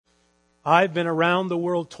I've been around the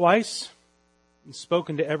world twice and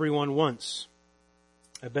spoken to everyone once.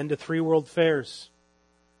 I've been to 3 world fairs.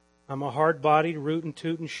 I'm a hard-bodied, rootin',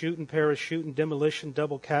 tootin', shootin', parachutin', demolition,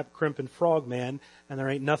 double cap, crimpin' frog man, and there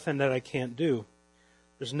ain't nothing that I can't do.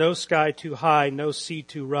 There's no sky too high, no sea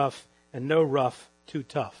too rough, and no rough too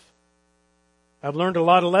tough. I've learned a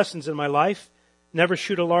lot of lessons in my life. Never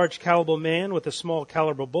shoot a large caliber man with a small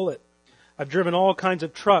caliber bullet. I've driven all kinds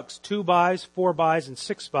of trucks, 2x, 4x, and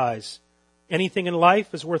 6x. Anything in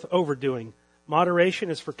life is worth overdoing. Moderation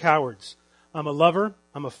is for cowards. I'm a lover,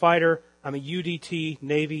 I'm a fighter, I'm a UDT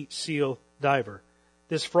Navy SEAL diver.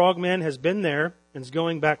 This frogman has been there and is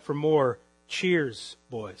going back for more. Cheers,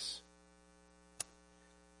 boys.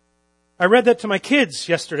 I read that to my kids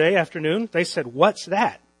yesterday afternoon. They said, "What's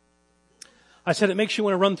that?" I said, "It makes you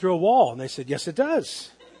want to run through a wall." And they said, "Yes, it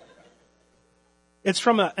does." It's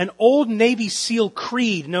from an old Navy SEAL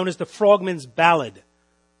creed known as the Frogman's Ballad.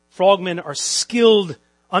 Frogmen are skilled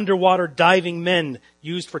underwater diving men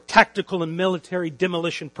used for tactical and military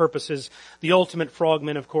demolition purposes. The ultimate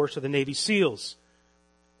frogmen, of course, are the Navy SEALs.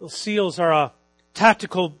 The SEALs are a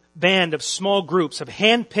tactical band of small groups of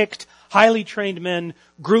hand-picked, highly trained men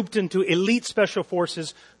grouped into elite special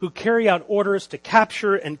forces who carry out orders to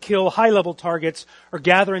capture and kill high-level targets or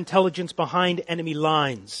gather intelligence behind enemy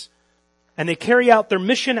lines. And they carry out their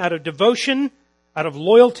mission out of devotion, out of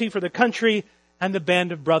loyalty for the country, and the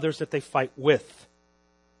band of brothers that they fight with.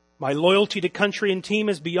 My loyalty to country and team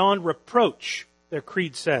is beyond reproach, their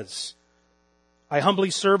creed says. I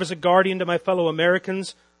humbly serve as a guardian to my fellow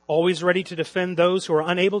Americans, always ready to defend those who are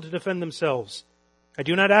unable to defend themselves. I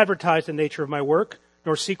do not advertise the nature of my work,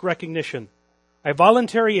 nor seek recognition. I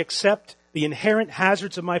voluntarily accept the inherent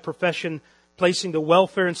hazards of my profession, placing the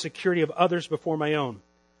welfare and security of others before my own.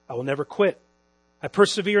 I will never quit. I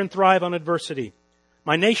persevere and thrive on adversity.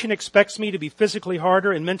 My nation expects me to be physically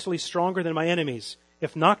harder and mentally stronger than my enemies.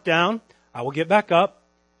 If knocked down, I will get back up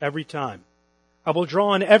every time. I will draw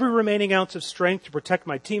on every remaining ounce of strength to protect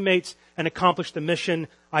my teammates and accomplish the mission.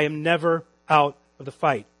 I am never out of the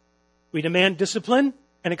fight. We demand discipline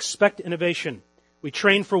and expect innovation. We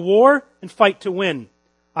train for war and fight to win.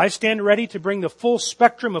 I stand ready to bring the full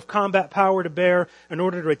spectrum of combat power to bear in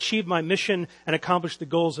order to achieve my mission and accomplish the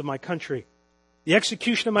goals of my country. The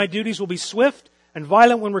execution of my duties will be swift and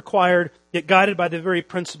violent when required, yet guided by the very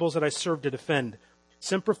principles that I serve to defend.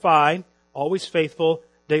 Semper Fi, always faithful,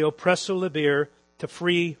 de oppresso libere, to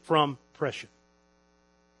free from oppression.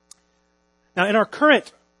 Now in our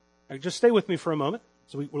current, just stay with me for a moment.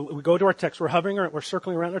 So we go to our text, we're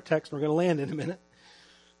circling around our text, and we're going to land in a minute.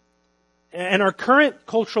 And our current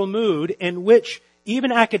cultural mood in which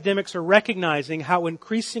even academics are recognizing how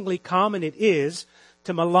increasingly common it is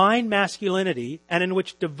to malign masculinity, and in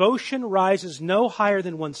which devotion rises no higher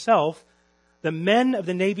than oneself, the men of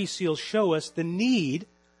the Navy SEALs show us the need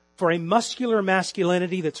for a muscular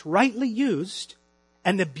masculinity that's rightly used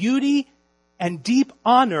and the beauty and deep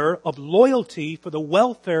honor of loyalty for the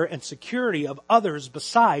welfare and security of others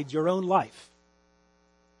besides your own life.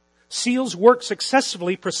 SEALs work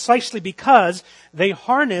successfully precisely because they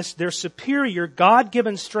harness their superior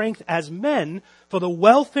God-given strength as men for the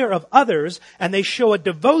welfare of others, and they show a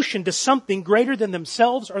devotion to something greater than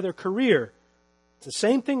themselves or their career. It's the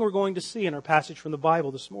same thing we're going to see in our passage from the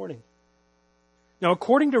Bible this morning. Now,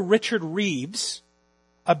 according to Richard Reeves,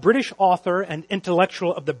 a British author and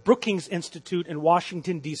intellectual of the Brookings Institute in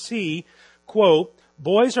Washington, D.C., quote,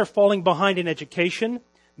 "Boys are falling behind in education,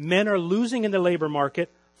 men are losing in the labor market,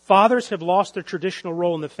 fathers have lost their traditional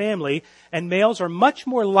role in the family, and males are much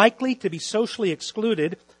more likely to be socially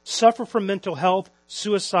excluded, suffer from mental health,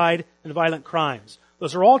 suicide, and violent crimes."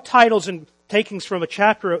 Those are all titles and takings from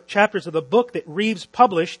chapters of the book that Reeves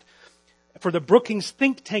published for the Brookings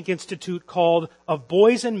Think Tank Institute called Of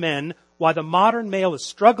Boys and Men, Why the Modern Male is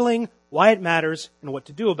Struggling, Why It Matters, and What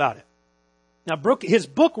to Do About It. Now, his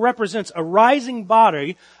book represents a rising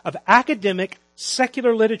body of academic,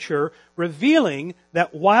 secular literature revealing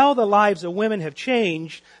that while the lives of women have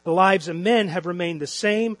changed, the lives of men have remained the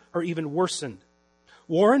same or even worsened.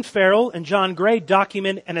 Warren Farrell and John Gray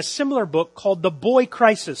document in a similar book called The Boy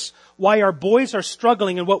Crisis, Why Our Boys Are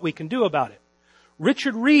Struggling and What We Can Do About It.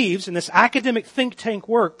 Richard Reeves, in this academic think tank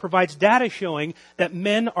work, provides data showing that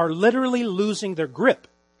men are literally losing their grip.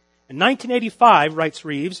 In 1985, writes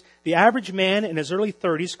Reeves, the average man in his early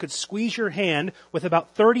 30s could squeeze your hand with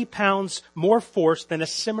about 30 pounds more force than a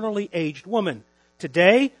similarly aged woman.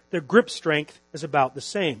 Today, their grip strength is about the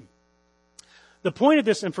same. The point of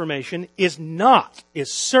this information is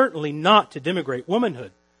certainly not to denigrate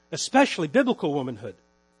womanhood, especially biblical womanhood,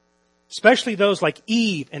 especially those like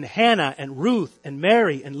Eve and Hannah and Ruth and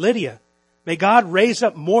Mary and Lydia. May God raise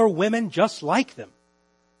up more women just like them.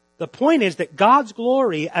 The point is that God's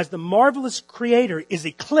glory as the marvelous creator is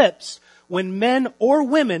eclipsed when men or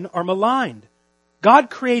women are maligned.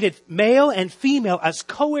 God created male and female as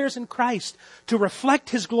co-heirs in Christ to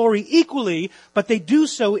reflect His glory equally, but they do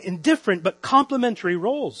so in different but complementary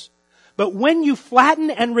roles. But when you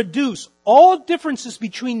flatten and reduce all differences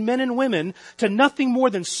between men and women to nothing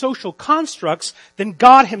more than social constructs, then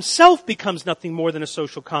God Himself becomes nothing more than a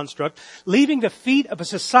social construct, leaving the feet of a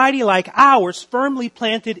society like ours firmly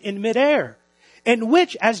planted in midair. In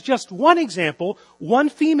which, as just one example, one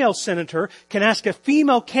female senator can ask a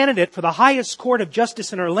female candidate for the highest court of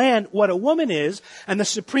justice in her land what a woman is, and the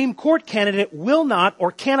Supreme Court candidate will not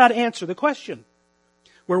or cannot answer the question.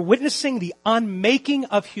 We're witnessing the unmaking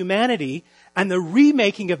of humanity and the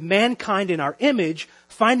remaking of mankind in our image,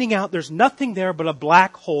 finding out there's nothing there but a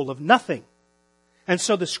black hole of nothing. And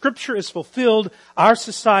so the Scripture is fulfilled. Our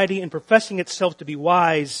society, in professing itself to be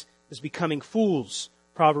wise, is becoming fools.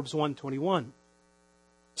 Proverbs 1:21.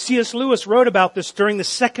 C.S. Lewis wrote about this during the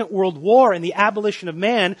Second World War and the abolition of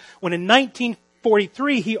man, when in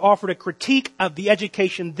 1943 he offered a critique of the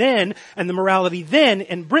education then and the morality then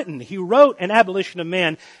in Britain. He wrote in Abolition of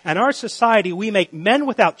Man, "In our society we make men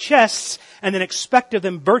without chests and then expect of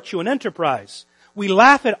them virtue and enterprise. We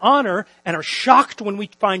laugh at honor and are shocked when we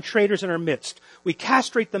find traitors in our midst. We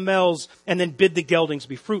castrate the males and then bid the geldings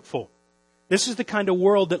be fruitful." This is the kind of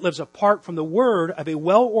world that lives apart from the word of a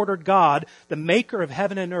well-ordered God, the maker of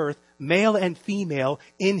heaven and earth, male and female,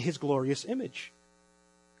 in His glorious image.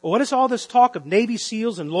 Well, what does all this talk of Navy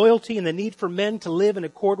SEALs and loyalty and the need for men to live in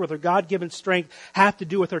accord with their God-given strength have to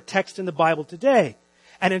do with our text in the Bible today?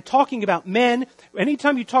 And in talking about men,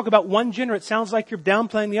 anytime you talk about one gender, it sounds like you're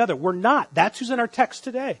downplaying the other. We're not. That's who's in our text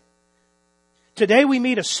today. Today we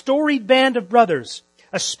meet a storied band of brothers,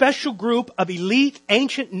 a special group of elite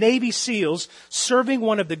ancient Navy SEALs serving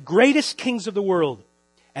one of the greatest kings of the world.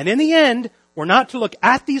 And in the end, we're not to look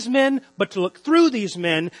at these men, but to look through these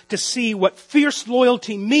men to see what fierce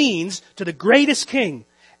loyalty means to the greatest king.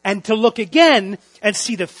 And to look again and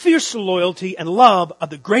see the fierce loyalty and love of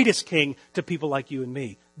the greatest king to people like you and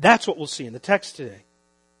me. That's what we'll see in the text today.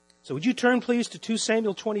 So would you turn please to 2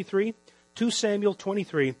 Samuel 23? 2 Samuel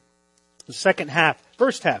 23. The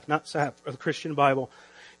first half, not half of the Christian Bible.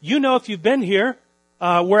 You know, if you've been here,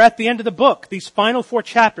 we're at the end of the book, these final 4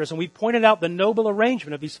 chapters, and we pointed out the noble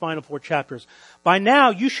arrangement of these final 4 chapters. By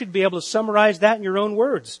now, you should be able to summarize that in your own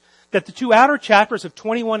words. That the 2 outer chapters of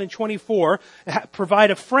 21 and 24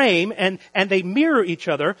 provide a frame, and they mirror each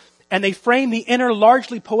other, and they frame the inner,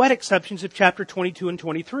 largely poetic sections of chapter 22 and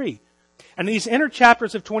 23. And in these inner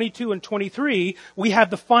chapters of 22 and 23, we have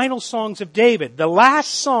the final songs of David, the last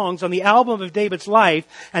songs on the album of David's life,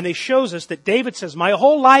 and they shows us that David says, "My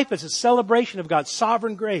whole life is a celebration of God's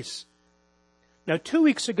sovereign grace." Now, 2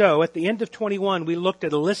 weeks ago, at the end of 21, we looked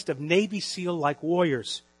at a list of Navy SEAL-like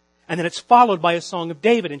warriors, and then it's followed by a song of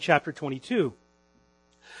David in chapter 22.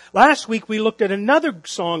 Last week, we looked at another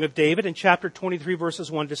song of David in chapter 23,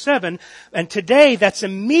 verses 1 to 7. And today, that's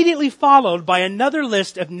immediately followed by another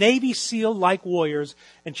list of Navy SEAL-like warriors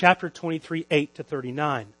in chapter 23, 8 to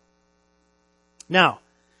 39. Now,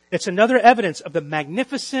 it's another evidence of the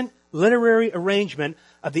magnificent literary arrangement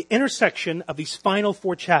of the intersection of these final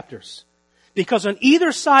 4 chapters. Because on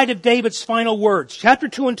either side of David's final words, chapter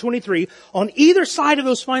 2 and 23, on either side of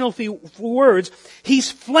those final few words,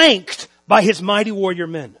 he's flanked by his mighty warrior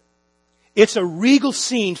men. It's a regal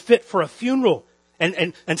scene fit for a funeral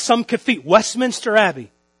and some cathedral, Westminster Abbey.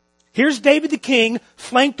 Here's David the king,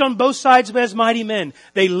 flanked on both sides by his mighty men.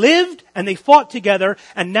 They lived and they fought together,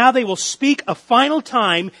 and now they will speak a final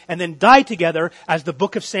time and then die together as the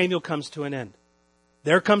book of Samuel comes to an end.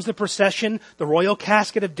 There comes the procession, the royal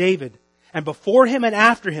casket of David, and before him and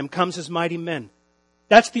after him comes his mighty men.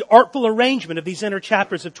 That's the artful arrangement of these inner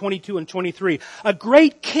chapters of 22 and 23. A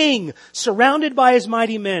great king surrounded by his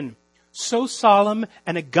mighty men. So solemn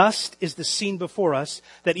and august is the scene before us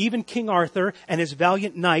that even King Arthur and his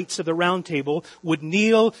valiant knights of the Round Table would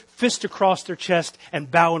kneel, fist across their chest,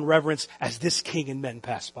 and bow in reverence as this king and men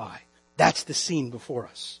pass by. That's the scene before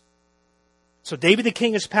us. So David the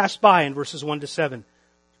king has passed by in verses 1 to 7.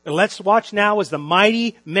 And let's watch now as the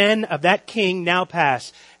mighty men of that king now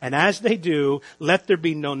pass. And as they do, let there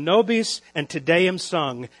be no nobis and Te Deum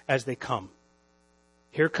sung as they come.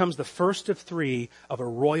 Here comes the first of 3 of a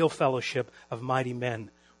royal fellowship of mighty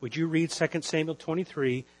men. Would you read 2 Samuel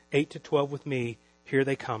 23, 8 to 12 with me? Here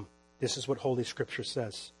they come. This is what Holy Scripture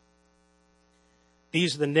says.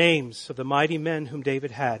 These are the names of the mighty men whom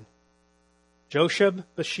David had.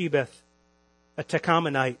 Josheb-Bashebeth, a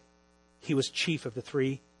Tekomonite. He was chief of the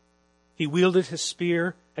 3. He wielded his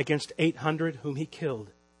spear against 800 whom he killed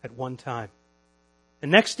at one time.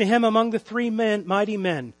 And next to him among the three mighty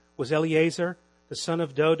men was Eleazar, the son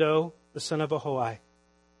of Dodo, the son of Ahoai.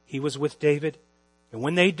 He was with David. And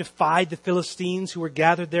when they defied the Philistines who were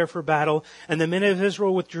gathered there for battle, and the men of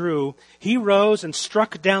Israel withdrew, he rose and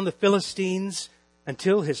struck down the Philistines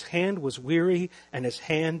until his hand was weary and his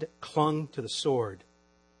hand clung to the sword.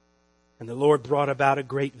 And the Lord brought about a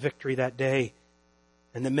great victory that day,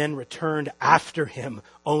 and the men returned after him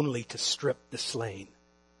only to strip the slain.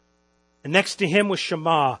 And next to him was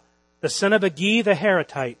Shammah, the son of Agi the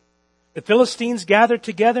Haratite. The Philistines gathered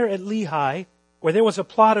together at Lehi, where there was a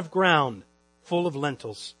plot of ground full of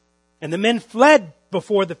lentils. And the men fled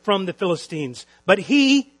from the Philistines. But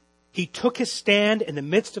he took his stand in the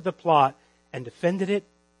midst of the plot and defended it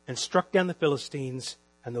and struck down the Philistines,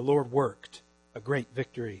 and the Lord worked a great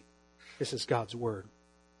victory. This is God's word.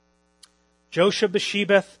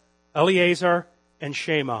 Josheb-Basshebeth, Eleazar, and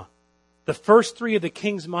Shema. The first three of the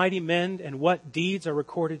king's mighty men, and what deeds are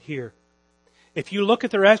recorded here. If you look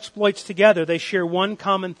at their exploits together, they share one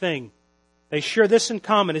common thing. They share this in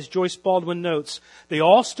common, as Joyce Baldwin notes. They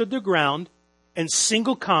all stood their ground in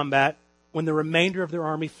single combat when the remainder of their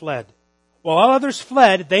army fled. While all others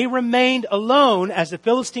fled, they remained alone as the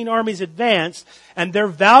Philistine armies advanced, and their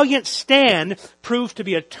valiant stand proved to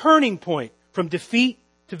be a turning point from defeat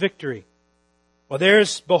to victory. Well,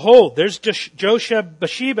 there's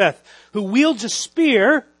Josheb-Basshebeth, who wields a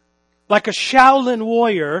spear like a Shaolin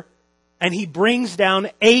warrior, and he brings down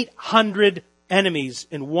 800 enemies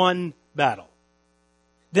in one battle.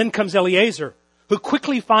 Then comes Eleazar, who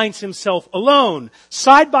quickly finds himself alone,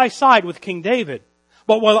 side by side with King David.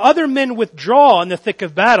 But while other men withdraw in the thick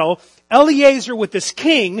of battle, Eleazar with this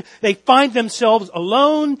king, they find themselves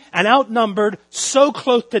alone and outnumbered, so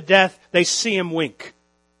close to death they see him wink.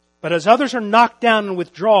 But as others are knocked down and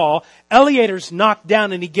withdraw, Eleazar's knocked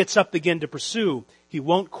down and he gets up again to pursue. He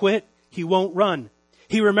won't quit. He won't run.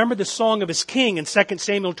 He remembered the song of his king in 2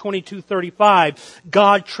 Samuel 22:35.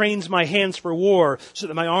 God trains my hands for war so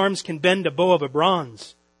that my arms can bend a bow of a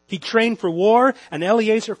bronze. He trained for war, and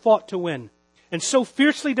Eleazar fought to win. And so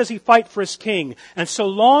fiercely does he fight for his king, and so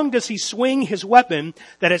long does he swing his weapon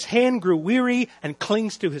that his hand grew weary and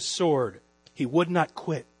clings to his sword. He would not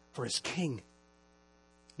quit for his king.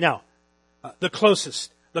 Now, the closest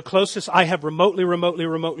I have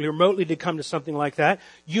remotely to come to something like that,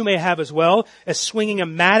 you may have as well, as swinging a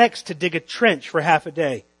mattock to dig a trench for half a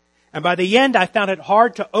day. And by the end, I found it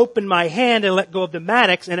hard to open my hand and let go of the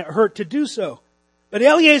mattock, and it hurt to do so. But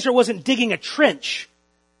Eleazar wasn't digging a trench.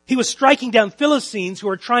 He was striking down Philistines who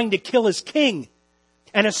were trying to kill his king.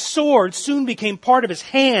 And a sword soon became part of his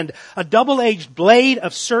hand, a double-edged blade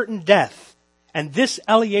of certain death. And this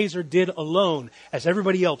Eleazar did alone, as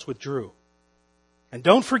everybody else withdrew. And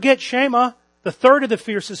don't forget Shema, the third of the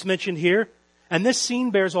fiercest mentioned here. And this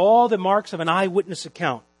scene bears all the marks of an eyewitness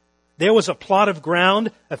account. There was a plot of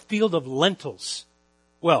ground, a field of lentils.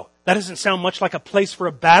 Well, that doesn't sound much like a place for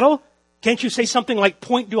a battle. Can't you say something like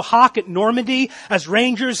Point du Hoc at Normandy as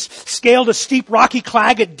Rangers scaled a steep rocky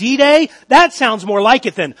crag at D-Day? That sounds more like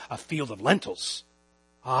it than a field of lentils.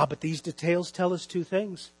 But these details tell us two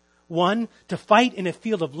things. One, to fight in a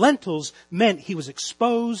field of lentils meant he was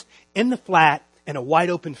exposed in the flat in a wide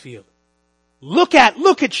open field. Look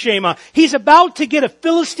at Shema. He's about to get a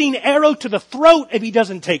Philistine arrow to the throat if he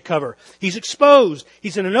doesn't take cover. He's exposed.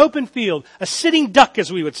 He's in an open field, a sitting duck,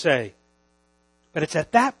 as we would say. But it's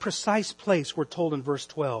at that precise place, we're told in verse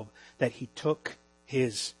 12, that he took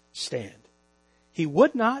his stand. He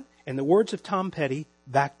would not, in the words of Tom Petty,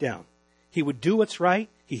 back down. He would do what's right.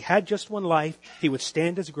 He had just one life. He would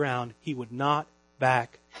stand his ground. He would not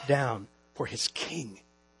back down. For his king,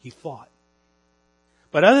 he fought.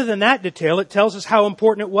 But other than that detail, it tells us how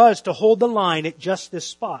important it was to hold the line at just this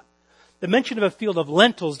spot. The mention of a field of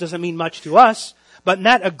lentils doesn't mean much to us, but in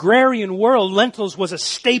that agrarian world, lentils was a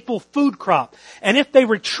staple food crop. And if they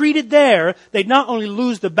retreated there, they'd not only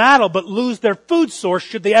lose the battle, but lose their food source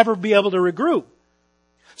should they ever be able to regroup.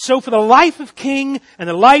 So for the life of king and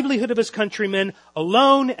the livelihood of his countrymen,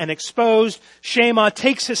 alone and exposed, Shema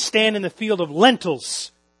takes his stand in the field of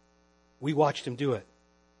lentils. We watched him do it.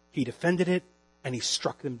 He defended it, and he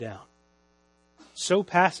struck them down. So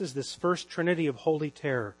passes this first trinity of holy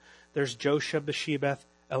terror. There's Josheb-Basshebeth,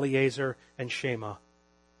 Eleazar, and Shema.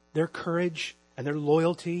 Their courage and their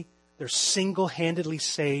loyalty, they're single-handedly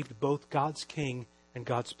saved both God's king and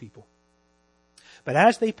God's people. But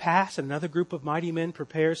as they pass and another group of mighty men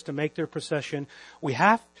prepares to make their procession, we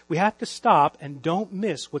have to stop and don't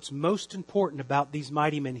miss what's most important about these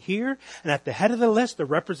mighty men here. And at the head of the list, the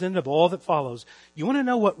representative of all that follows. You want to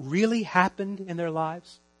know what really happened in their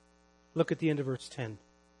lives? Look at the end of verse 10.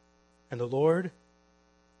 And the Lord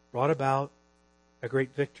brought about a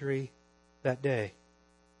great victory that day.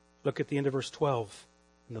 Look at the end of verse 12.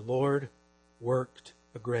 And the Lord worked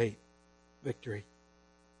a great victory.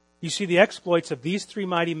 You see, the exploits of these three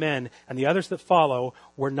mighty men and the others that follow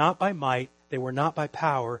were not by might, they were not by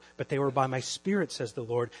power, but they were by my Spirit, says the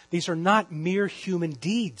Lord. These are not mere human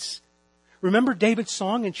deeds. Remember David's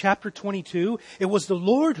song in chapter 22? It was the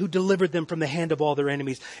Lord who delivered them from the hand of all their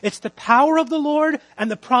enemies. It's the power of the Lord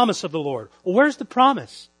and the promise of the Lord. Well, where's the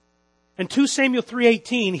promise? In 2 Samuel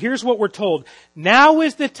 3:18, here's what we're told. Now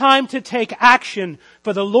is the time to take action,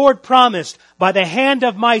 for the Lord promised, by the hand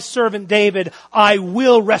of my servant David, I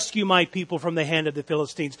will rescue my people from the hand of the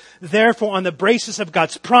Philistines. Therefore, on the basis of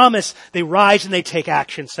God's promise, they rise and they take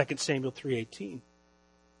action, 2 Samuel 3:18.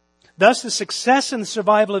 Thus, the success and the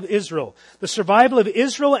survival of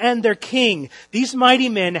Israel and their king, these mighty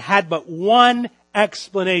men had but one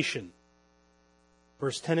explanation.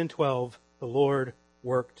 Verse 10 and 12, the Lord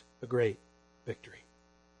worked a great victory.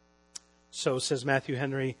 So, says Matthew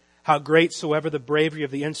Henry, how great soever the bravery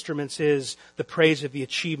of the instruments is, the praise of the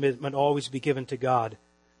achievement must always be given to God.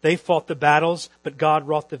 They fought the battles, but God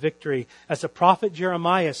wrought the victory. As the prophet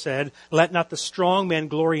Jeremiah said, let not the strong man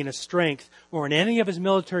glory in his strength or in any of his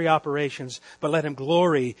military operations, but let him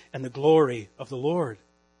glory in the glory of the Lord.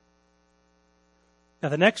 Now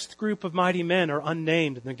the next group of mighty men are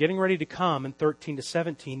unnamed, and they're getting ready to come in 13 to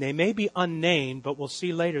 17. They may be unnamed, but we'll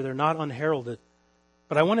see later they're not unheralded.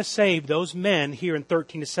 But I want to save those men here in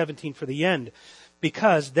 13 to 17 for the end,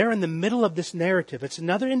 because they're in the middle of this narrative. It's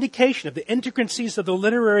another indication of the intricacies of the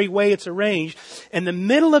literary way it's arranged. In the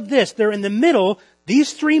middle of this, they're in the middle.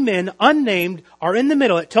 These three men, unnamed, are in the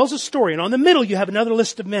middle. It tells a story, and on the middle you have another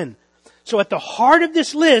list of men. So at the heart of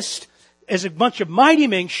this list is a bunch of mighty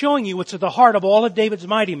men showing you what's at the heart of all of David's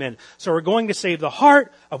mighty men. So we're going to save the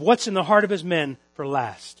heart of what's in the heart of his men for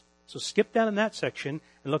last. So skip down in that section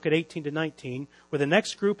and look at 18 to 19, where the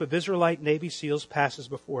next group of Israelite Navy SEALs passes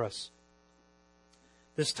before us.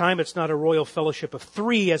 This time it's not a royal fellowship of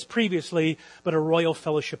three as previously, but a royal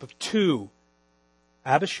fellowship of two.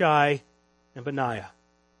 Abishai and Benaiah.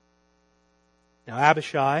 Now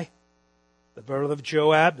Abishai, the brother of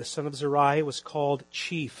Joab, the son of Zeruiah, was called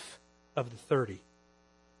chief of the 30.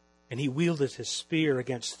 And he wielded his spear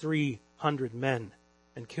against 300 men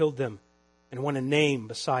and killed them and won a name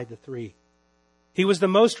beside the three. He was the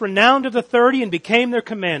most renowned of the 30 and became their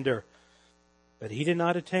commander. But he did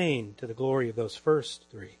not attain to the glory of those first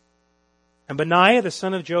three. And Benaiah, the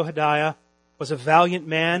son of Jehoiada, was a valiant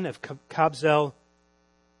man of Kabzeel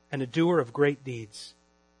and a doer of great deeds.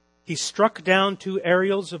 He struck down 2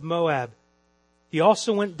 Ariels of Moab. He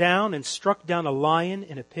also went down and struck down a lion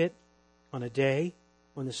in a pit on a day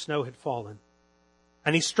when the snow had fallen.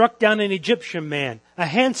 And he struck down an Egyptian man, a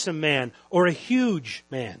handsome man, or a huge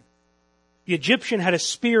man. The Egyptian had a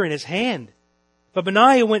spear in his hand. But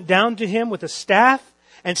Benaiah went down to him with a staff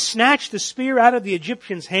and snatched the spear out of the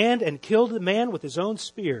Egyptian's hand and killed the man with his own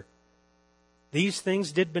spear. These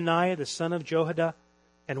things did Benaiah, the son of Jehoiada,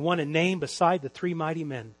 and won a name beside the 3 mighty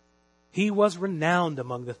men. He was renowned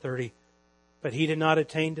among the 30, but he did not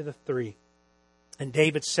attain to the 3. And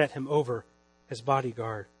David set him over as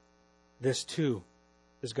bodyguard. This too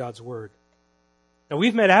is God's word. Now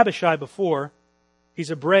we've met Abishai before.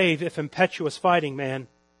 He's a brave, if impetuous, fighting man.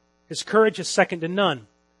 His courage is second to none.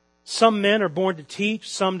 Some men are born to teach,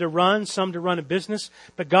 some to run a business.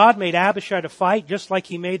 But God made Abishai to fight just like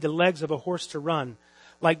he made the legs of a horse to run.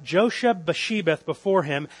 Like Josheb-Basshebeth before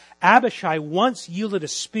him, Abishai once yielded a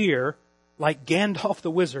spear, like Gandalf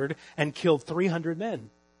the wizard, and killed 300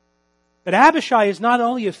 men. But Abishai is not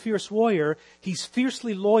only a fierce warrior, he's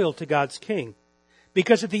fiercely loyal to God's king.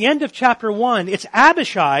 Because at the end of chapter 1, it's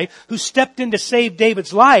Abishai who stepped in to save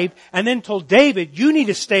David's life and then told David, you need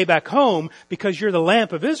to stay back home because you're the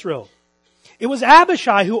lamp of Israel. It was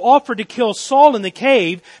Abishai who offered to kill Saul in the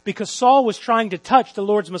cave because Saul was trying to touch the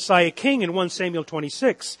Lord's Messiah king in 1 Samuel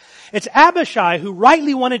 26. It's Abishai who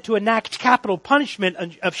rightly wanted to enact capital punishment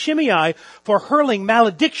of Shimei for hurling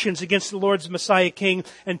maledictions against the Lord's Messiah king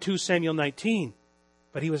in 2 Samuel 19.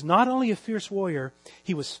 But he was not only a fierce warrior,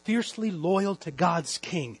 he was fiercely loyal to God's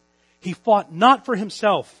king. He fought not for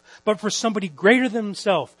himself, but for somebody greater than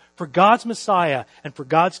himself, for God's Messiah and for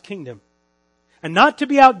God's kingdom. And not to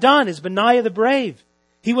be outdone is Benaiah the brave.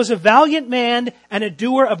 He was a valiant man and a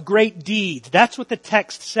doer of great deeds. That's what the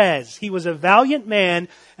text says. He was a valiant man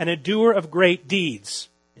and a doer of great deeds.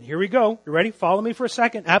 And here we go. You ready? Follow me for a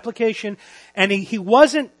second. Application. And he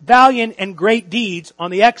wasn't valiant and great deeds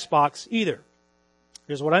on the Xbox either.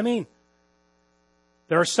 Here's what I mean.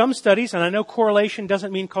 There are some studies, and I know correlation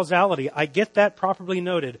doesn't mean causality. I get that properly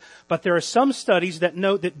noted. But there are some studies that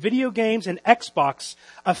note that video games and Xbox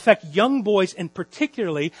affect young boys, and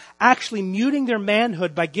particularly actually muting their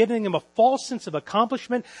manhood by giving them a false sense of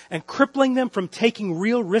accomplishment and crippling them from taking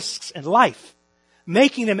real risks in life,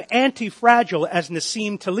 making them anti-fragile, as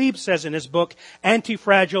Nassim Taleb says in his book,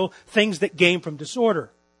 Anti-Fragile, Things That Game from Disorder.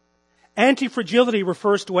 Anti-fragility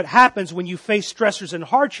refers to what happens when you face stressors and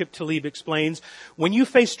hardship, Taleb explains. When you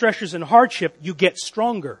face stressors and hardship, you get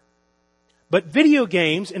stronger. But video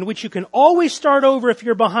games, in which you can always start over if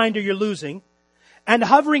you're behind or you're losing, and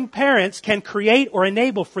hovering parents can create or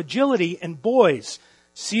enable fragility in boys.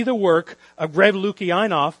 See the work of Grev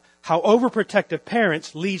Lukianoff, How Overprotective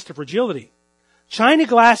Parents Leads to Fragility. China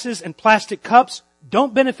glasses and plastic cups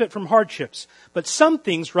don't benefit from hardships. But some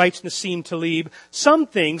things, writes Nassim Taleb, some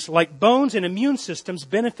things like bones and immune systems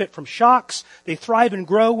benefit from shocks. They thrive and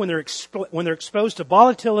grow when they're exposed to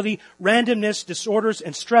volatility, randomness, disorders,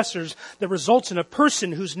 and stressors that results in a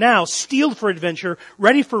person who's now steeled for adventure,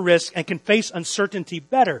 ready for risk, and can face uncertainty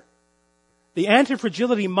better. The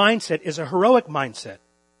anti-fragility mindset is a heroic mindset.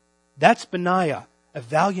 That's Benaiah, a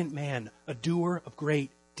valiant man, a doer of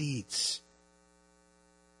great deeds.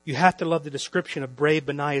 You have to love the description of brave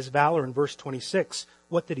Benaiah's valor in verse 26.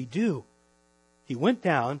 What did he do? He went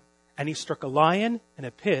down and he struck a lion in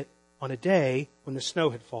a pit on a day when the snow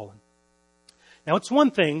had fallen. Now, it's one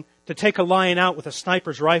thing to take a lion out with a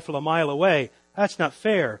sniper's rifle a mile away. That's not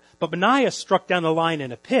fair. But Benaiah struck down the lion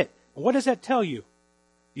in a pit. What does that tell you?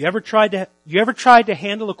 You ever tried to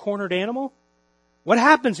handle a cornered animal? What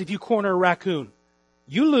happens if you corner a raccoon?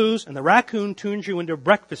 You lose, and the raccoon turns you into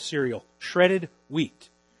breakfast cereal, shredded wheat.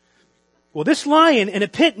 Well, this lion in a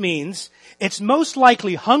pit means it's most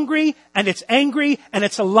likely hungry and it's angry and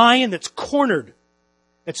it's a lion that's cornered.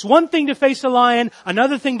 It's one thing to face a lion,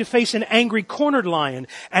 another thing to face an angry, cornered lion.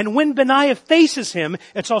 And when Benaiah faces him,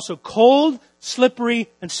 it's also cold, slippery,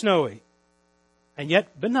 and snowy. And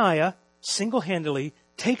yet Benaiah single-handedly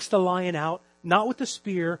takes the lion out, not with a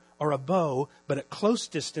spear or a bow, but at close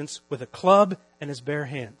distance with a club and his bare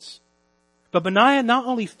hands. But Benaiah not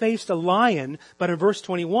only faced a lion, but in verse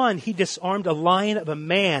 21, he disarmed a lion of a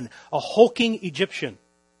man, a hulking Egyptian.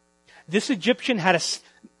 This Egyptian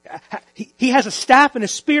he has a staff and a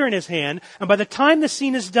spear in his hand, and by the time the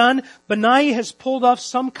scene is done, Benaiah has pulled off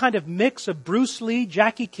some kind of mix of Bruce Lee,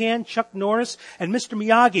 Jackie Chan, Chuck Norris, and Mr.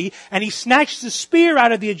 Miyagi, and he snatched the spear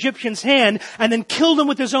out of the Egyptian's hand and then killed him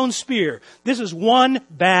with his own spear. This is one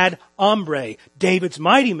bad hombre, David's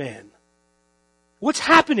mighty man. What's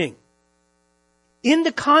happening? In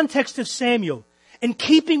the context of Samuel, in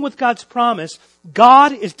keeping with God's promise,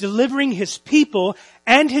 God is delivering His people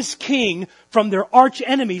and His king from their arch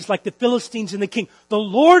enemies like the Philistines and the king. The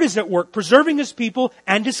Lord is at work preserving His people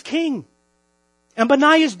and His king. And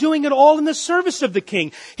Benaiah is doing it all in the service of the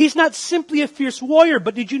king. He's not simply a fierce warrior,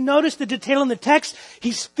 but did you notice the detail in the text?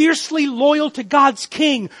 He's fiercely loyal to God's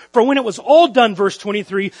king. For when it was all done, verse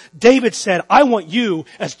 23, David said, I want you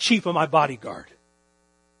as chief of my bodyguard.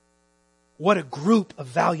 What a group of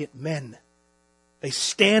valiant men. They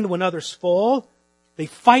stand when others fall. They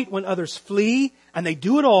fight when others flee. And they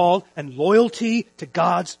do it all in loyalty to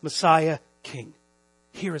God's Messiah King.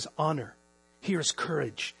 Here is honor. Here is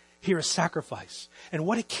courage. Here is sacrifice. And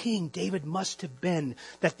what a king David must have been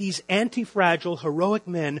that these anti-fragile, heroic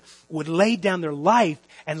men would lay down their life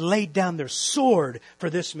and lay down their sword for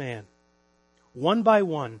this man. One by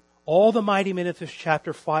one, all the mighty men of this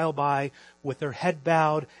chapter file by with their head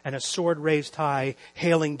bowed and a sword raised high,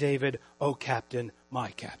 hailing David, "O captain,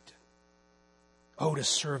 my captain." Oh, to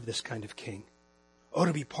serve this kind of king. Oh,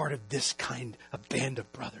 to be part of this kind of band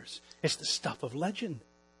of brothers. It's the stuff of legend.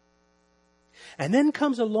 And then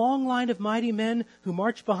comes a long line of mighty men who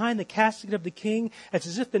march behind the casket of the king. It's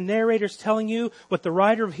as if the narrator's telling you what the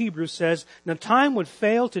writer of Hebrews says. Now time would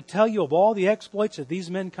fail to tell you of all the exploits of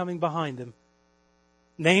these men coming behind them.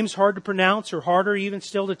 Names hard to pronounce or harder even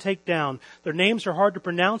still to take down. Their names are hard to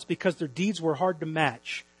pronounce because their deeds were hard to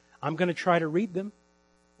match. I'm going to try to read them.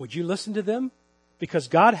 Would you listen to them? Because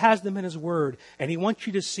God has them in His Word, and He wants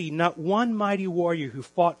you to see not one mighty warrior who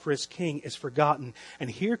fought for his king is forgotten.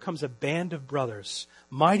 And here comes a band of brothers,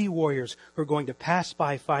 mighty warriors who are going to pass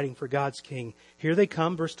by fighting for God's king. Here they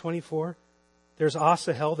come, verse 24. There's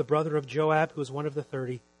Asahel, the brother of Joab, who is one of the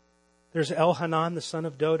 30. There's Elhanan, the son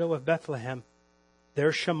of Dodo of Bethlehem.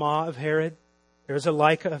 There's Shammah of Herod. There's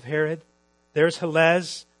Elika of Herod. There's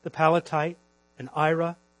Helez, the Palatite, and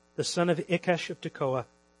Ira, the son of Ikesh of Tekoa.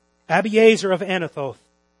 Abiezer of Anathoth.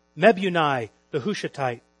 Mebunai, the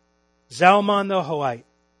Hushathite. Zalman the Hoite.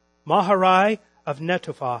 Maharai of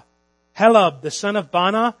Netophah. Helab, the son of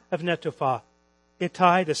Bana of Netophah.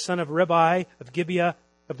 Ittai, the son of Ribai of Gibeah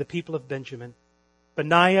of the people of Benjamin.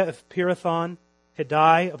 Benaiah of Pirathon,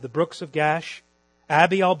 Hiddai of the brooks of Gash,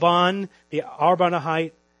 Abi-Alban the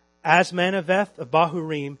Arbanahite, Asmanaveth of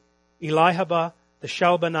Bahurim, Elihabah the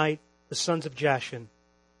Shalbanite, the sons of Jashin,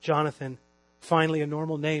 Jonathan. Finally, a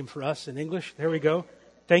normal name for us in English. There we go.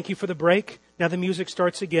 Thank you for the break. Now the music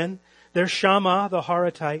starts again. There's Shammah the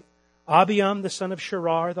Haratite, Abiam the son of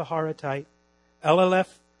Sherar the Haratite,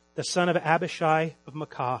 Elileph the son of Abishai of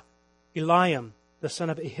Makkah, Eliam the son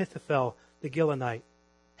of Ahithophel the Gilonite,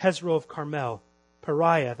 Hezro of Carmel,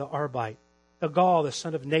 Pariah the Arbite, Agal the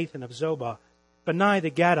son of Nathan of Zobah, Benai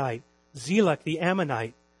the Gadite, Zelek the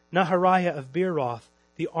Ammonite, Nahariah of Beeroth,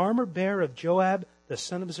 the armor-bearer of Joab the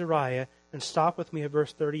son of Zariah. And stop with me at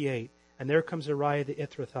verse 38. And there comes Zariah the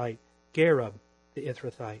Ithrathite, Gareb the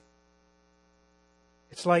Ithrathite.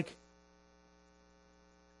 It's like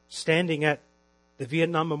standing at the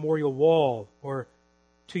Vietnam Memorial Wall, or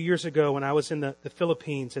 2 years ago when I was in the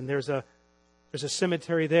Philippines, and there's a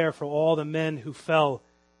cemetery there for all the men who fell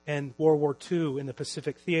in World War II in the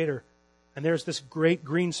Pacific Theater. And there's this great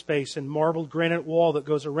green space and marbled granite wall that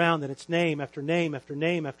goes around, and it's name after name after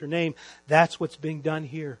name after name. That's what's being done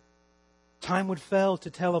here. Time would fail to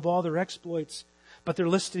tell of all their exploits, but they're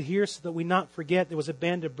listed here so that we not forget there was a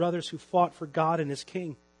band of brothers who fought for God and His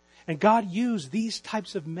King. And God used these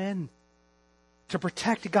types of men to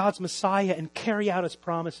protect God's Messiah and carry out His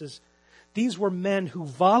promises. These were men who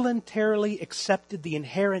voluntarily accepted the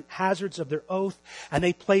inherent hazards of their oath, and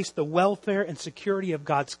they placed the welfare and security of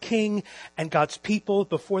God's King and God's people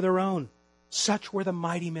before their own. Such were the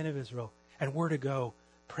mighty men of Israel, and we're to go.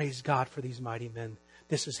 Praise God for these mighty men.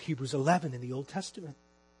 This is Hebrews 11 in the Old Testament.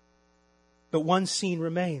 But one scene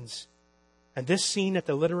remains. And this scene at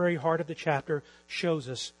the literary heart of the chapter shows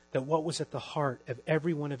us that what was at the heart of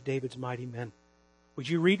every one of David's mighty men. Would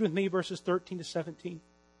you read with me verses 13 to 17?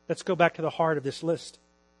 Let's go back to the heart of this list.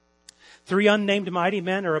 3 unnamed mighty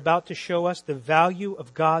men are about to show us the value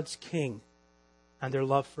of God's King and their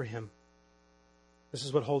love for Him. This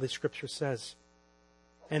is what Holy Scripture says.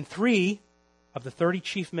 And 3 of the 30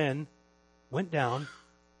 chief men went down,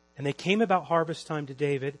 and they came about harvest time to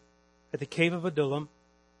David at the cave of Adullam,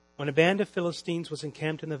 when a band of Philistines was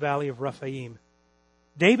encamped in the valley of Rephaim.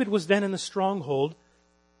 David was then in the stronghold,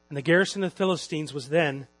 and the garrison of the Philistines was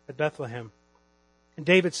then at Bethlehem. And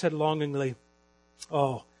David said longingly,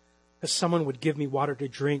 "Oh, that someone would give me water to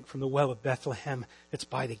drink from the well of Bethlehem that's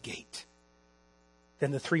by the gate."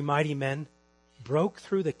 Then the 3 mighty men broke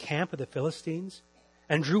through the camp of the Philistines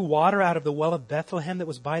and drew water out of the well of Bethlehem that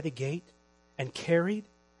was by the gate, and carried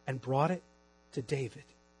and brought it to David.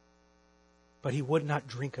 But he would not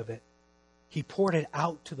drink of it. He poured it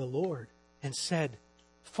out to the Lord and said,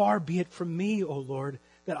 "Far be it from me, O Lord,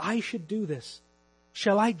 that I should do this.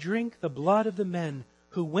 Shall I drink the blood of the men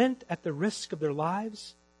who went at the risk of their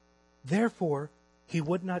lives?" Therefore he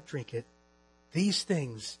would not drink it. These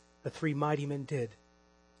things the 3 mighty men did.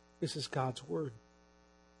 This is God's word.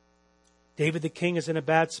 David the king is in a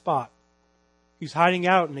bad spot. He's hiding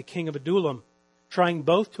out in the king of Adullam, trying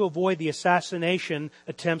both to avoid the assassination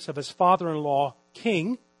attempts of his father-in-law,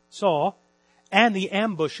 King Saul, and the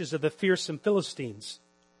ambushes of the fearsome Philistines.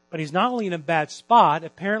 But he's not only in a bad spot,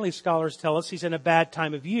 apparently scholars tell us he's in a bad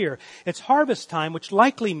time of year. It's harvest time, which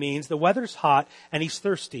likely means the weather's hot and he's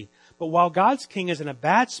thirsty. But while God's king is in a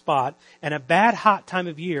bad spot and a bad hot time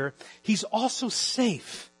of year, he's also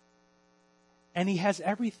safe. And he has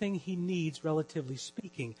everything he needs, relatively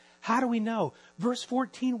speaking. How do we know? Verse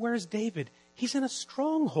 14, where's David? He's in a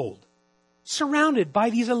stronghold, surrounded by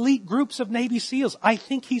these elite groups of Navy SEALs. I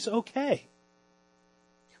think he's okay.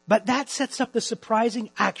 But that sets up the surprising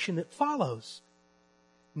action that follows.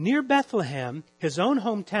 Near Bethlehem, his own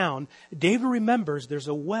hometown, David remembers there's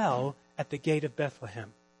a well at the gate of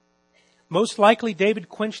Bethlehem. Most likely, David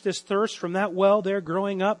quenched his thirst from that well there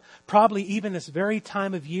growing up, probably even this very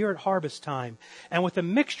time of year at harvest time. And with a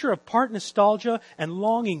mixture of part nostalgia and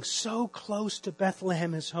longing so close to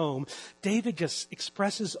Bethlehem, his home, David just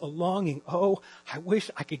expresses a longing. "Oh, I wish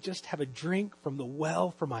I could just have a drink from the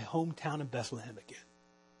well from my hometown in Bethlehem again.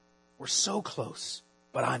 We're so close,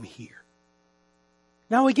 but I'm here."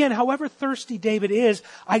 Now again, however thirsty David is,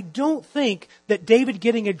 I don't think that David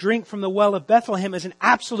getting a drink from the well of Bethlehem is an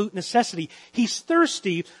absolute necessity. He's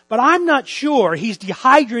thirsty, but I'm not sure he's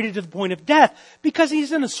dehydrated to the point of death, because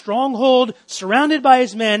he's in a stronghold, surrounded by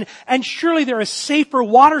his men, and surely there are safer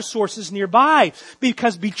water sources nearby,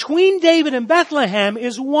 because between David and Bethlehem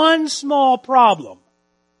is one small problem: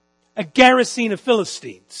 a garrison of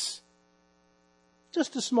Philistines.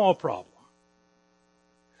 Just a small problem.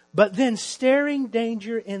 But then, staring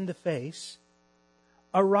danger in the face,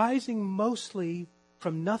 arising mostly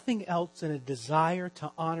from nothing else than a desire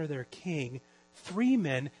to honor their king, 3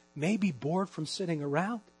 men may be bored from sitting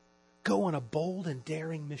around, go on a bold and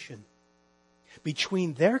daring mission.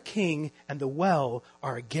 Between their king and the well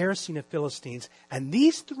are a garrison of Philistines, and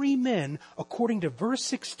these 3 men, according to verse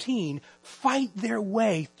 16, fight their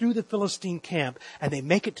way through the Philistine camp, and they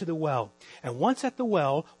make it to the well. And once at the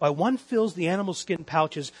well, while one fills the animal skin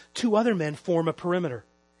pouches, 2 other men form a perimeter.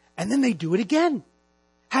 And then they do it again.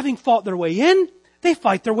 Having fought their way in, they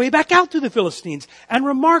fight their way back out to the Philistines. And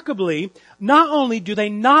remarkably, not only do they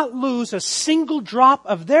not lose a single drop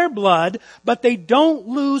of their blood, but they don't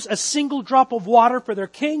lose a single drop of water for their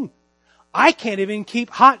king. I can't even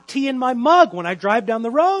keep hot tea in my mug when I drive down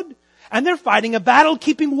the road. And they're fighting a battle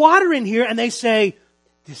keeping water in here. And they say,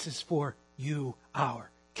 "This is for you,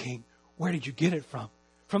 our king." Where did you get it from?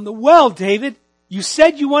 From the well, David. You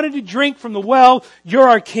said you wanted to drink from the well. You're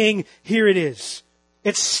our king. Here it is.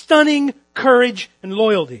 It's stunning courage and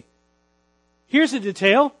loyalty. Here's a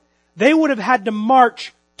detail. They would have had to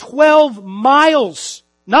march 12 miles,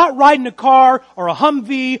 not ride in a car or a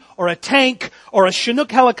Humvee or a tank or a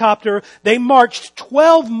Chinook helicopter. They marched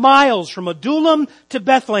 12 miles from Adullam to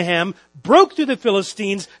Bethlehem, broke through the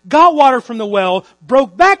Philistines, got water from the well,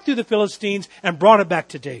 broke back through the Philistines, and brought it back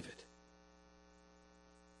to David.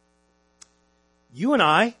 You and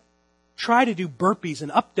I try to do burpees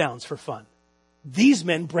and up downs for fun. These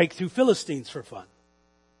men break through Philistines for fun.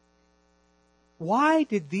 Why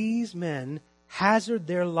did these men hazard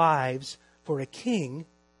their lives for a king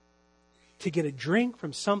to get a drink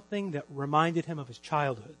from something that reminded him of his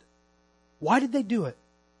childhood? Why did they do it?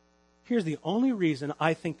 Here's the only reason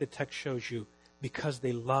I think the text shows you: because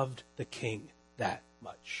they loved the king that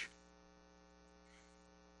much.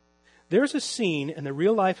 There's a scene in the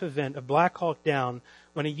real-life event of Black Hawk Down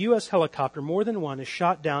when a U.S. helicopter, more than one, is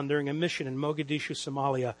shot down during a mission in Mogadishu,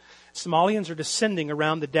 Somalia. Somalians are descending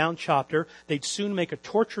around the downed chopper. They'd soon make a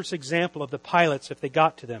torturous example of the pilots if they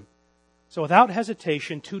got to them. So without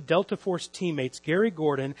hesitation, 2 Delta Force teammates, Gary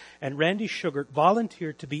Gordon and Randy Sugart,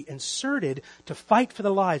 volunteered to be inserted to fight for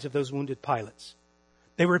the lives of those wounded pilots.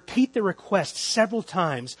 They repeat the request several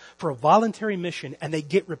times for a voluntary mission, and they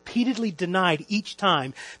get repeatedly denied each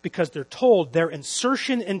time because they're told their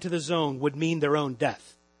insertion into the zone would mean their own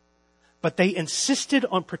death. But they insisted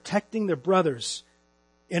on protecting their brothers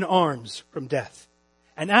in arms from death.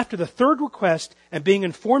 And after the 3rd request and being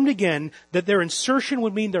informed again that their insertion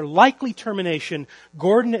would mean their likely termination,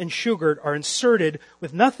 Gordon and Sugart are inserted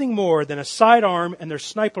with nothing more than a sidearm and their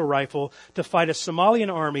sniper rifle to fight a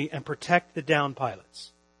Somalian army and protect the downed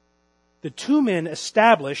pilots. The 2 men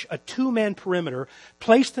establish a 2-man perimeter,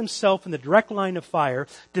 place themselves in the direct line of fire,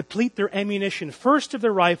 deplete their ammunition first of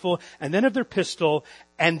their rifle and then of their pistol,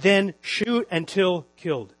 and then shoot until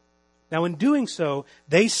killed. Now, in doing so,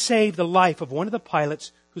 they saved the life of one of the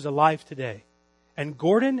pilots who's alive today. And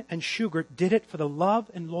Gordon and Sugart did it for the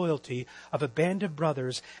love and loyalty of a band of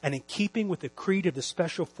brothers, and in keeping with the creed of the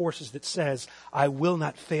Special Forces that says, "I will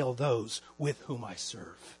not fail those with whom I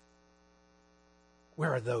serve."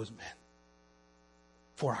 Where are those men?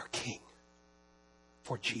 For our King,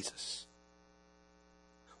 for Jesus.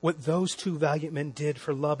 What those 2 valiant men did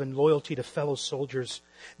for love and loyalty to fellow soldiers,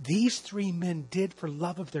 these 3 men did for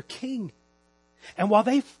love of their king. And while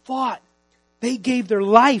they fought, they gave their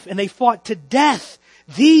life and they fought to death.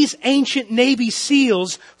 These ancient Navy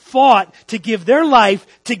SEALs fought to give their life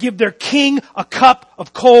to give their king a cup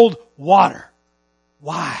of cold water.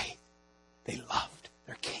 Why? They loved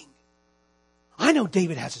their king. I know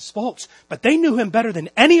David has his faults, but they knew him better than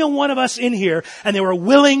any one of us in here, and they were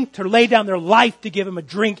willing to lay down their life to give him a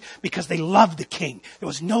drink because they loved the king. There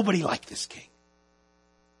was nobody like this king.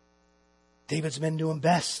 David's men knew him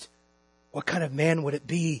best. What kind of man would it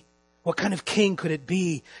be? What kind of king could it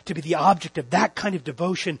be to be the object of that kind of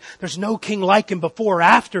devotion? There's no king like him before or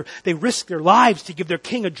after. They risked their lives to give their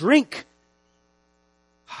king a drink.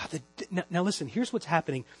 Now listen, here's what's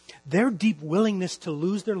happening. Their deep willingness to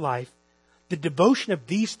lose their life, the devotion of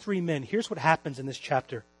these 3 men, here's what happens in this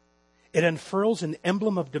chapter. It unfurls an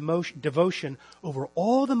emblem of devotion over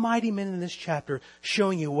all the mighty men in this chapter,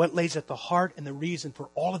 showing you what lays at the heart and the reason for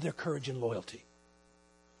all of their courage and loyalty.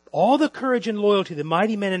 All the courage and loyalty the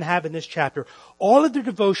mighty men have in this chapter, all of their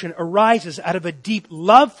devotion arises out of a deep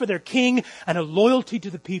love for their king and a loyalty to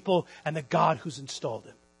the people and the God who's installed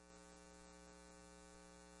him.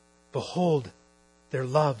 Behold their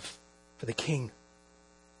love for the king.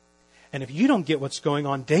 And if you don't get what's going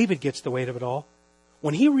on, David gets the weight of it all.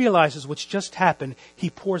 When he realizes what's just happened, he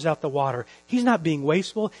pours out the water. He's not being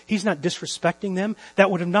wasteful. He's not disrespecting them. That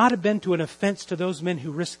would have not have been to an offense to those men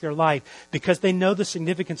who risked their life because they know the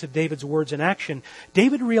significance of David's words and action.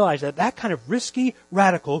 David realized that that kind of risky,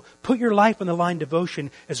 radical, put your life on the line devotion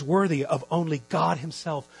is worthy of only God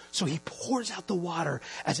himself. So he pours out the water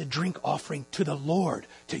as a drink offering to the Lord,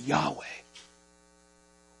 to Yahweh.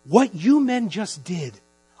 What you men just did,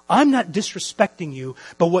 I'm not disrespecting you,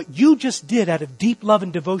 but what you just did out of deep love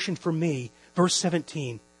and devotion for me, verse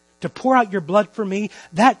 17, to pour out your blood for me,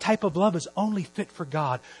 that type of love is only fit for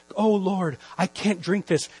God. Oh Lord, I can't drink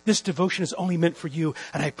this. This devotion is only meant for you,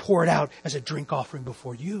 and I pour it out as a drink offering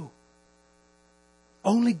before you.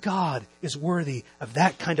 Only God is worthy of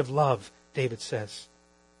that kind of love, David says.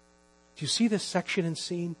 Do you see this section and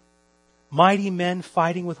scene? Mighty men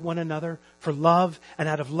fighting with one another for love and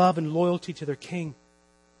out of love and loyalty to their king.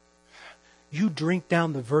 You drink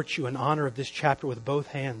down the virtue and honor of this chapter with both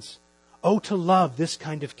hands. Oh, to love this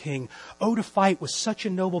kind of king. Oh, to fight with such a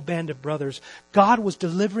noble band of brothers. God was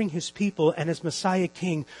delivering his people and his Messiah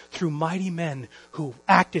king through mighty men who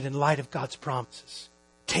acted in light of God's promises.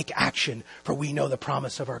 Take action, for we know the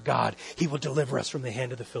promise of our God. He will deliver us from the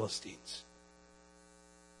hand of the Philistines.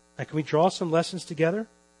 Now, can we draw some lessons together?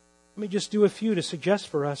 Let me just do a few to suggest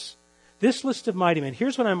for us. This list of mighty men,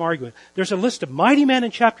 here's what I'm arguing. There's a list of mighty men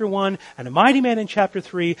in chapter 1 and a mighty man in chapter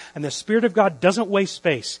 3, and the Spirit of God doesn't waste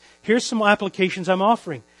space. Here's some applications I'm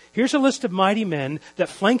offering. Here's a list of mighty men that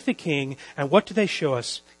flank the king, and what do they show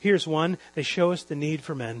us? Here's one. They show us the need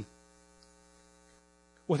for men.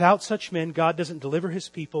 Without such men, God doesn't deliver his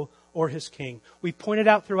people or his king. We pointed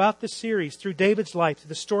out throughout this series, through David's life, through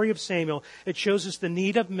the story of Samuel, it shows us the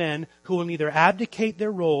need of men who will neither abdicate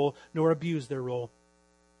their role nor abuse their role.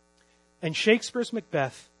 And Shakespeare's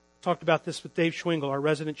Macbeth, talked about this with Dave Schwingle, our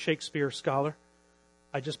resident Shakespeare scholar.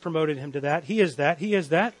 I just promoted him to that. He is that.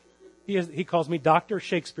 He calls me Dr.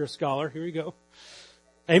 Shakespeare Scholar. Here we go.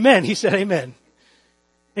 Amen. He said amen.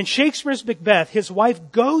 In Shakespeare's Macbeth, his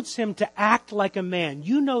wife goads him to act like a man.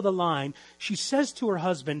 You know the line. She says to her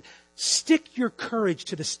husband, stick your courage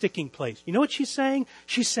to the sticking place. You know what she's saying?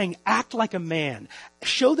 She's saying, act like a man.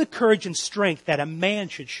 Show the courage and strength that a man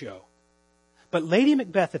should show. But Lady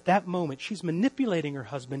Macbeth, at that moment, she's manipulating her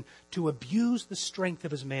husband to abuse the strength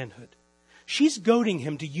of his manhood. She's goading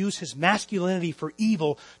him to use his masculinity for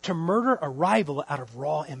evil to murder a rival out of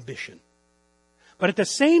raw ambition. But at the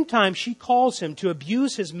same time she calls him to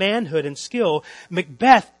abuse his manhood and skill,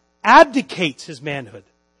 Macbeth abdicates his manhood.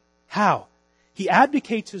 How? He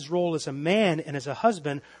abdicates his role as a man and as a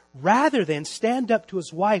husband rather than stand up to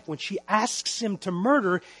his wife when she asks him to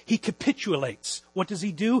murder. He capitulates. What does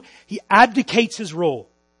he do? He abdicates his role.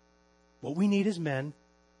 What we need is men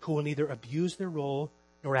who will neither abuse their role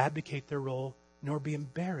nor abdicate their role nor be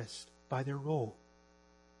embarrassed by their role.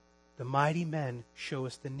 The mighty men show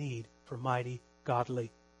us the need for mighty,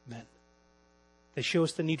 godly men. They show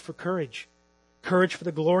us the need for courage. Courage for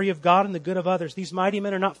the glory of God and the good of others. These mighty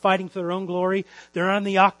men are not fighting for their own glory. They're not in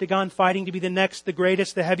the octagon fighting to be the next, the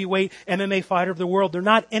greatest, the heavyweight MMA fighter of the world. They're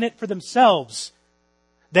not in it for themselves.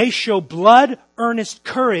 They show blood-earnest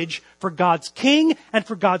courage for God's king and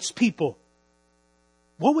for God's people.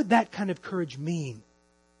 What would that kind of courage mean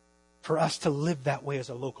for us to live that way as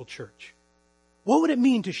a local church? What would it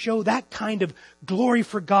mean to show that kind of glory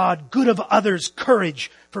for God, good of others, courage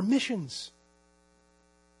for missions?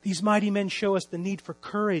 These mighty men show us the need for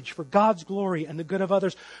courage for God's glory and the good of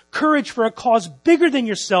others. Courage for a cause bigger than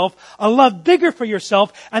yourself, a love bigger for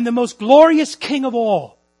yourself, and the most glorious King of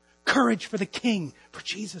all. Courage for the King, for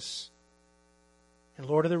Jesus. In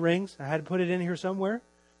Lord of the Rings, I had to put it in here somewhere,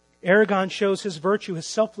 Aragorn shows his virtue, his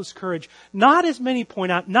selfless courage, not as many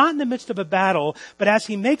point out, not in the midst of a battle, but as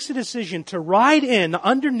he makes a decision to ride in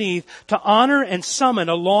underneath to honor and summon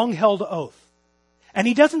a long-held oath. And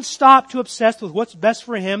he doesn't stop to obsess with what's best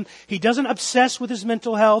for him. He doesn't obsess with his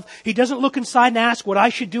mental health. He doesn't look inside and ask what I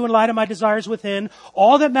should do in light of my desires within.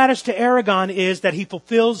 All that matters to Aragorn is that he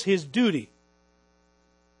fulfills his duty.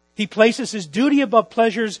 He places his duty above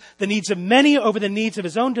pleasures, the needs of many over the needs of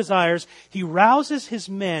his own desires. He rouses his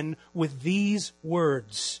men with these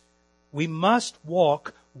words. We must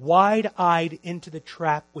walk wide-eyed into the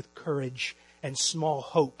trap with courage and small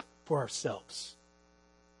hope for ourselves.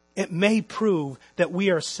 It may prove that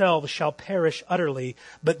we ourselves shall perish utterly,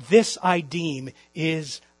 but this I deem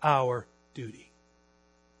is our duty.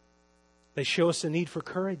 They show us the need for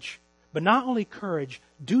courage, but not only courage,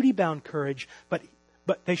 duty-bound courage, but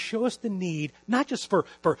they show us the need, not just for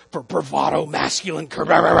bravado, masculine courage.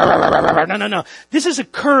 No. This is a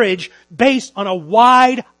courage based on a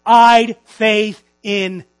wide-eyed faith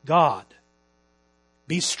in God.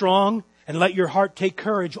 Be strong And let your heart take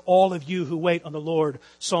courage, all of you who wait on the Lord.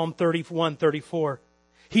 Psalm 31:34.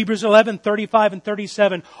 Hebrews 11:35 and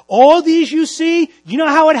 37. All these you see, you know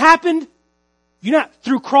how it happened?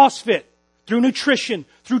 Through CrossFit, through nutrition,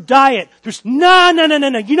 through diet.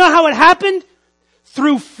 No. You know how it happened?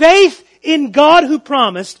 Through faith in God who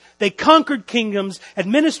promised. They conquered kingdoms,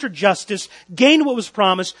 administered justice, gained what was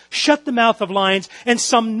promised, shut the mouth of lions, and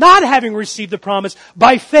some not having received the promise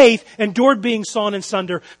by faith endured being sawn in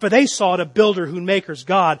sunder, for they sought a builder who makers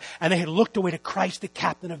God, and they had looked away to Christ, the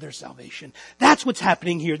captain of their salvation. That's what's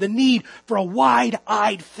happening here, the need for a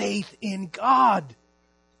wide-eyed faith in God.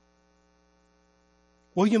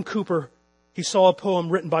 William Cooper, he saw a poem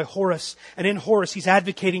written by Horace, and in Horace he's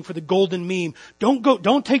advocating for the golden mean.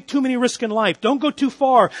 Don't take too many risks in life. Don't go too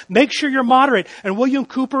far. Make sure you're moderate. And William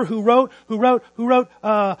Cooper, he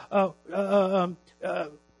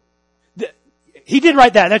did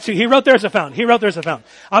write that. That's who. He wrote There's a Fountain.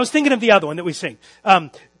 I was thinking of the other one that we sing.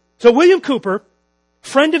 So William Cooper,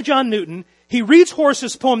 friend of John Newton, he reads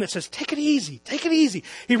Horace's poem that says, take it easy.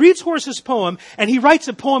 He reads Horace's poem and he writes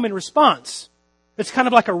a poem in response. It's kind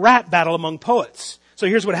of like a rap battle among poets. So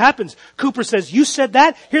here's what happens. Cooper says, you said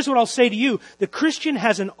that? Here's what I'll say to you. The Christian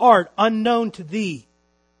has an art unknown to thee.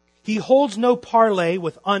 He holds no parley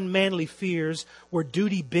with unmanly fears. Where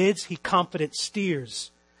duty bids, he confident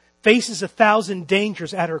steers. Faces 1,000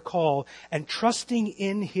 dangers at her call. And trusting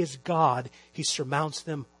in his God, he surmounts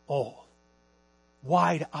them all.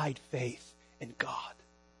 Wide-eyed faith in God.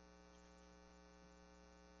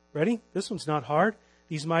 Ready? This one's not hard.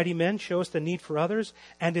 These mighty men show us the need for others.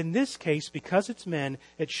 And in this case, because it's men,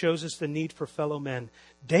 it shows us the need for fellow men.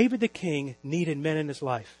 David the king needed men in his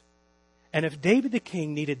life. And if David the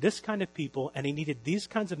king needed this kind of people, and he needed these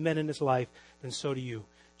kinds of men in his life, then so do you.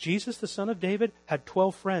 Jesus, the son of David, had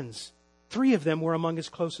 12 friends. 3 of them were among his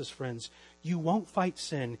closest friends. You won't fight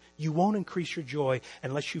sin. You won't increase your joy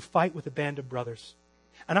unless you fight with a band of brothers.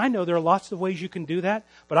 And I know there are lots of ways you can do that,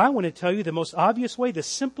 but I want to tell you the most obvious way, the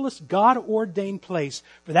simplest God-ordained place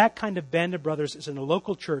for that kind of band of brothers is in a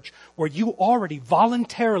local church where you already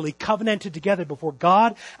voluntarily covenanted together before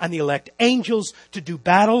God and the elect angels to do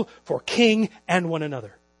battle for King and one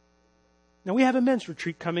another. Now we have a men's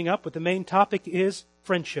retreat coming up, but the main topic is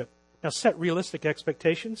friendship. Now set realistic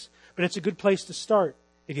expectations, but it's a good place to start.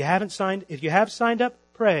 If you have signed up,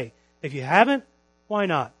 pray. If you haven't, why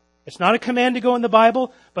not? It's not a command to go in the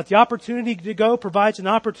Bible, but the opportunity to go provides an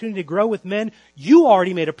opportunity to grow with men. You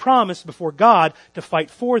already made a promise before God to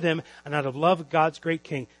fight for them and out of love of God's great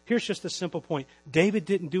King. Here's just a simple point. David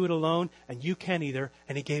didn't do it alone, and you can't either,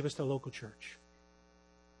 and he gave us the local church.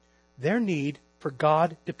 Their need for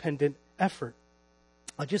God-dependent effort.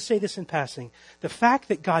 I'll just say this in passing. The fact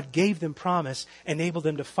that God gave them promise enabled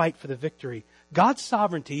them to fight for the victory. God's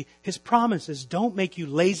sovereignty, His promises don't make you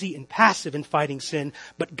lazy and passive in fighting sin,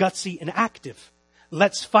 but gutsy and active.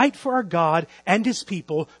 Let's fight for our God and His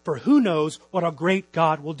people, for who knows what our great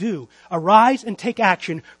God will do. Arise and take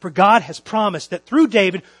action, for God has promised that through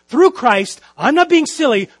David, through Christ, I'm not being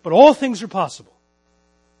silly, but all things are possible.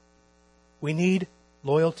 We need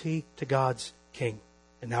loyalty to God's King.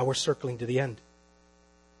 And now we're circling to the end.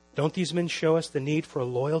 Don't these men show us the need for a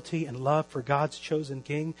loyalty and love for God's chosen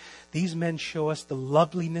King? These men show us the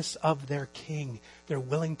loveliness of their King. They're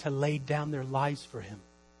willing to lay down their lives for Him.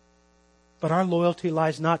 But our loyalty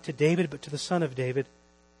lies not to David, but to the Son of David.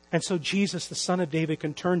 And so Jesus, the Son of David,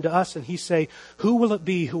 can turn to us and He say, who will it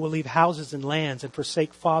be who will leave houses and lands and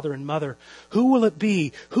forsake father and mother? Who will it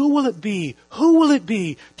be? Who will it be? Who will it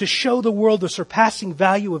be to show the world the surpassing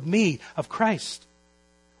value of me, of Christ?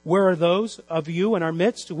 Where are those of you in our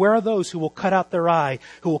midst? Where are those who will cut out their eye,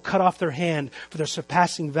 who will cut off their hand for the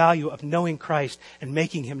surpassing value of knowing Christ and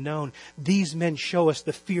making Him known? These men show us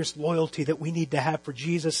the fierce loyalty that we need to have for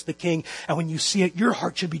Jesus the King. And when you see it, your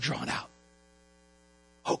heart should be drawn out.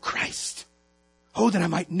 Oh, Christ. Oh, that I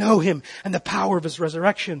might know Him and the power of His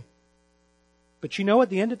resurrection. But you know what?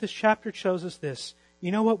 The end of this chapter shows us this.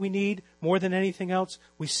 You know what we need more than anything else?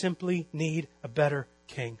 We simply need a better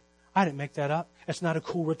King. I didn't make that up. It's not a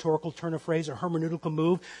cool rhetorical turn of phrase or hermeneutical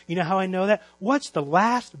move. You know how I know that? What's the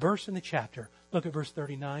last verse in the chapter? Look at verse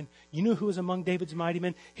 39. You know who was among David's mighty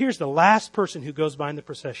men? Here's the last person who goes by in the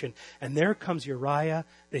procession. And there comes Uriah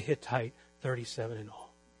the Hittite, 37 in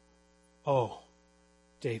all. Oh,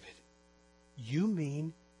 David, you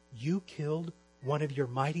mean you killed one of your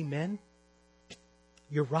mighty men?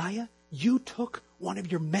 Uriah, you took one of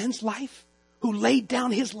your men's life who laid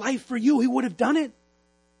down his life for you. He would have done it.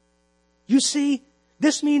 You see,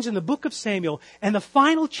 this means in the book of Samuel and the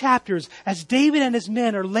final chapters, as David and his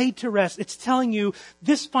men are laid to rest, it's telling you,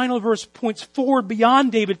 this final verse points forward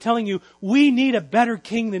beyond David, telling you, we need a better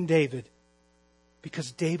king than David.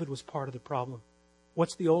 Because David was part of the problem.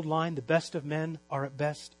 What's the old line? The best of men are at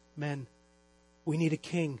best men. We need a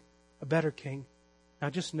king, a better king. Now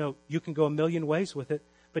just note, you can go a million ways with it,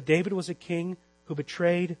 but David was a king who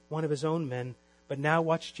betrayed one of his own men. But now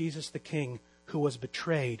watch Jesus the King who was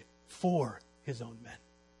betrayed for his own men.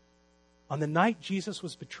 On the night Jesus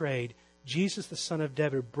was betrayed, Jesus, the son of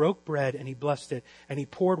David, broke bread and he blessed it, and he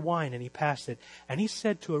poured wine and he passed it. And he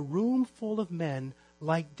said to a room full of men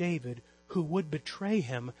like David who would betray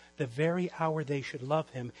him the very hour they should love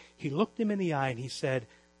him, he looked him in the eye and he said,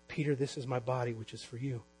 Peter, this is my body which is for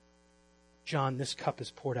you. John, this cup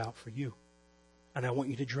is poured out for you. And I want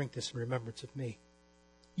you to drink this in remembrance of me.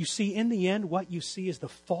 You see, in the end, what you see is the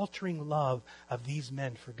faltering love of these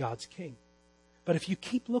men for God's king. But if you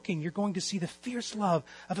keep looking, you're going to see the fierce love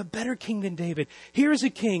of a better king than David. Here is a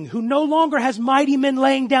king who no longer has mighty men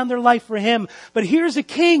laying down their life for him. But here's a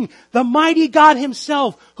king, the mighty God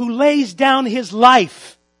himself, who lays down his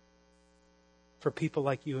life for people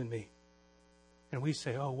like you and me. And we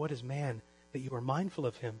say, oh, what is man that you are mindful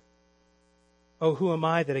of him? Oh, who am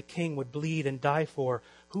I that a king would bleed and die for?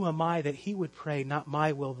 Who am I that he would pray, not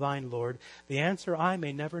my will, thine, Lord? The answer I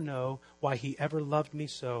may never know, why he ever loved me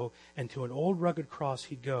so, and to an old rugged cross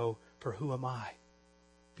he'd go, for who am I?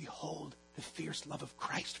 Behold the fierce love of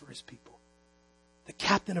Christ for his people, the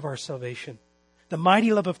captain of our salvation, the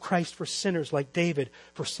mighty love of Christ for sinners like David,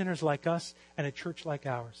 for sinners like us, and a church like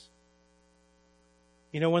ours.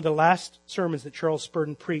 You know, one of the last sermons that Charles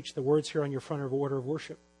Spurgeon preached, the words here on your front of order of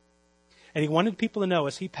worship. And he wanted people to know,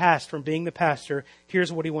 as he passed from being the pastor,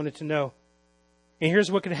 here's what he wanted to know. And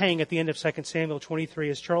here's what could hang at the end of 2 Samuel 23.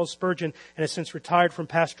 As Charles Spurgeon, and has since retired from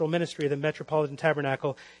pastoral ministry of the Metropolitan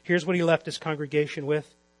Tabernacle, here's what he left his congregation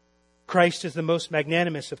with. Christ is the most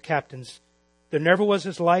magnanimous of captains. There never was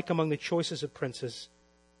his like among the choicest of princes.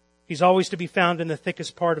 He's always to be found in the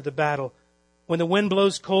thickest part of the battle. When the wind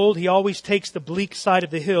blows cold, he always takes the bleak side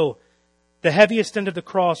of the hill. The heaviest end of the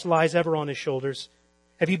cross lies ever on his shoulders.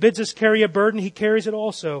 If he bids us carry a burden, he carries it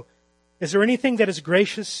also. Is there anything that is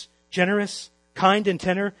gracious, generous, kind, and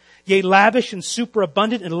tender, yea, lavish and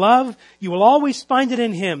superabundant in love? You will always find it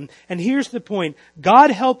in him. And here's the point.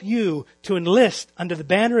 God help you to enlist under the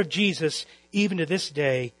banner of Jesus even to this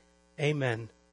day. Amen.